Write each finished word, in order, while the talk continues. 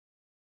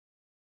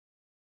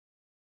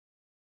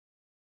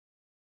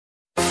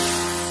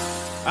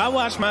I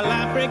watched my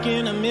life break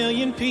in a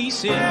million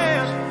pieces.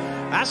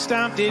 I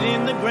stomped it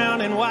in the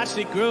ground and watched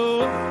it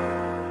grow.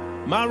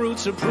 My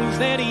roots are proof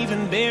that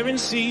even barren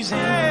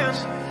seasons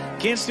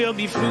can still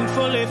be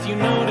fruitful if you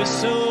know the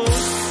soul.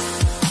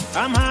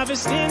 I'm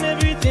harvesting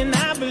everything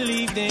I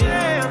believed in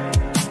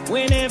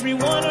when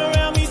everyone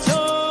around me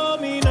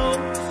told me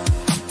no.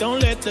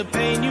 Don't let the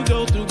pain you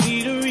go through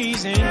be the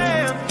reason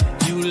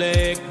you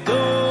let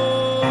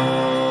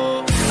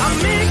go.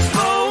 I'm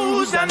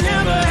exposed, I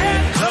never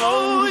had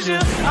closure.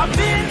 I've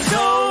been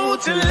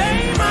told to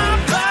lay my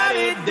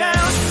body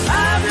down.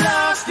 I've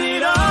lost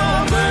it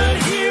all, but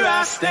here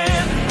I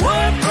stand.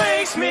 What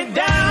breaks me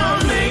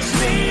down makes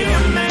me a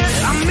man.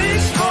 I'm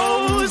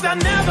exposed, I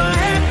never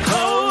had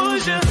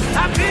closure.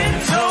 I've been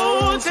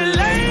told to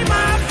lay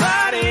my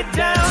body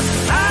down.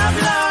 I've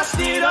lost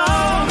it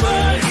all,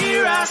 but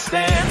here I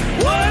stand.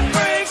 What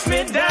breaks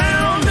me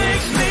down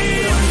makes me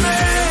a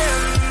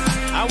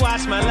man. I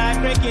watched my life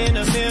break in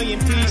a million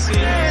pieces.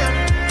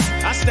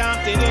 I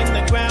stomped it in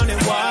the ground and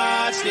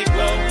watched it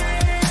grow.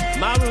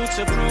 My roots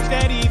are proof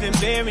that even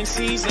barren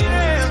seasons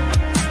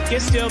can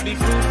still be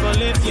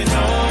fruitful if you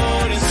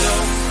notice so.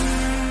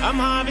 I'm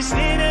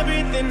harvesting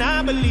everything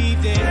I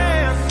believed in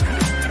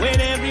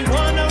when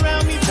everyone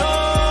around me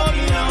told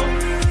me no.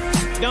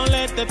 Don't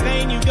let the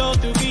pain you go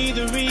through be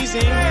the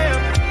reason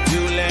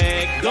you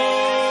let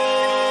go.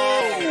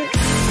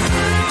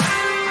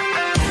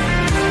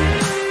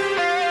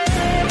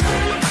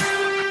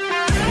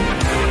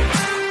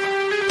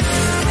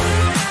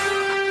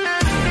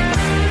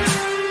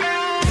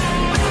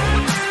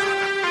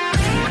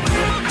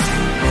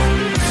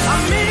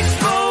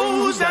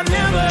 I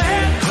never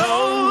had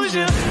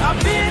closure.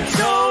 I've been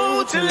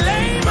told to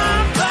lay my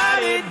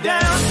body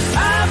down.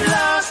 I've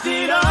lost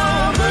it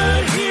all,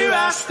 but here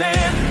I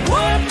stand.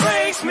 What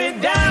breaks me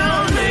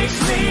down makes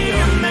me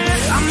a man.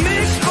 I'm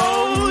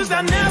exposed,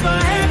 I never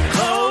had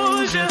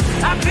closure.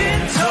 I've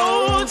been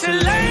told to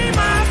lay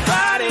my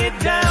body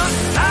down.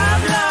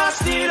 I've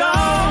lost it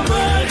all,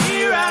 but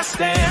here I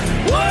stand.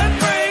 What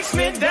breaks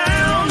me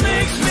down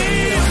makes me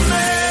a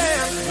man.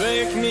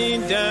 Break me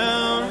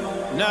down,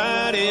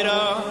 not at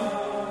all.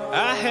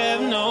 I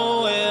have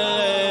nowhere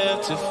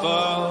left to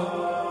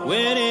fall.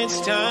 When it's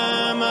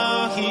time,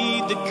 I'll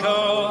heed the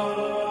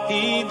call,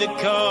 heed the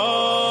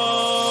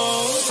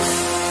call.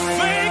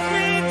 Break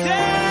me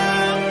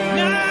down,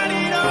 not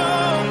at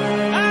all.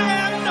 I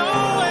have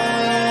nowhere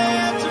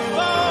left to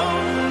fall.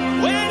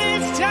 When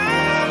it's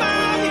time,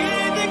 I'll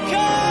heed the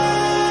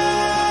call.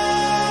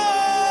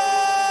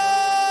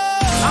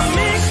 I'm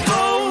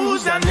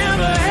exposed, I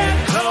never had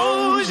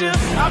closure.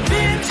 I've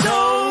been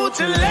told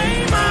to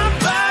lay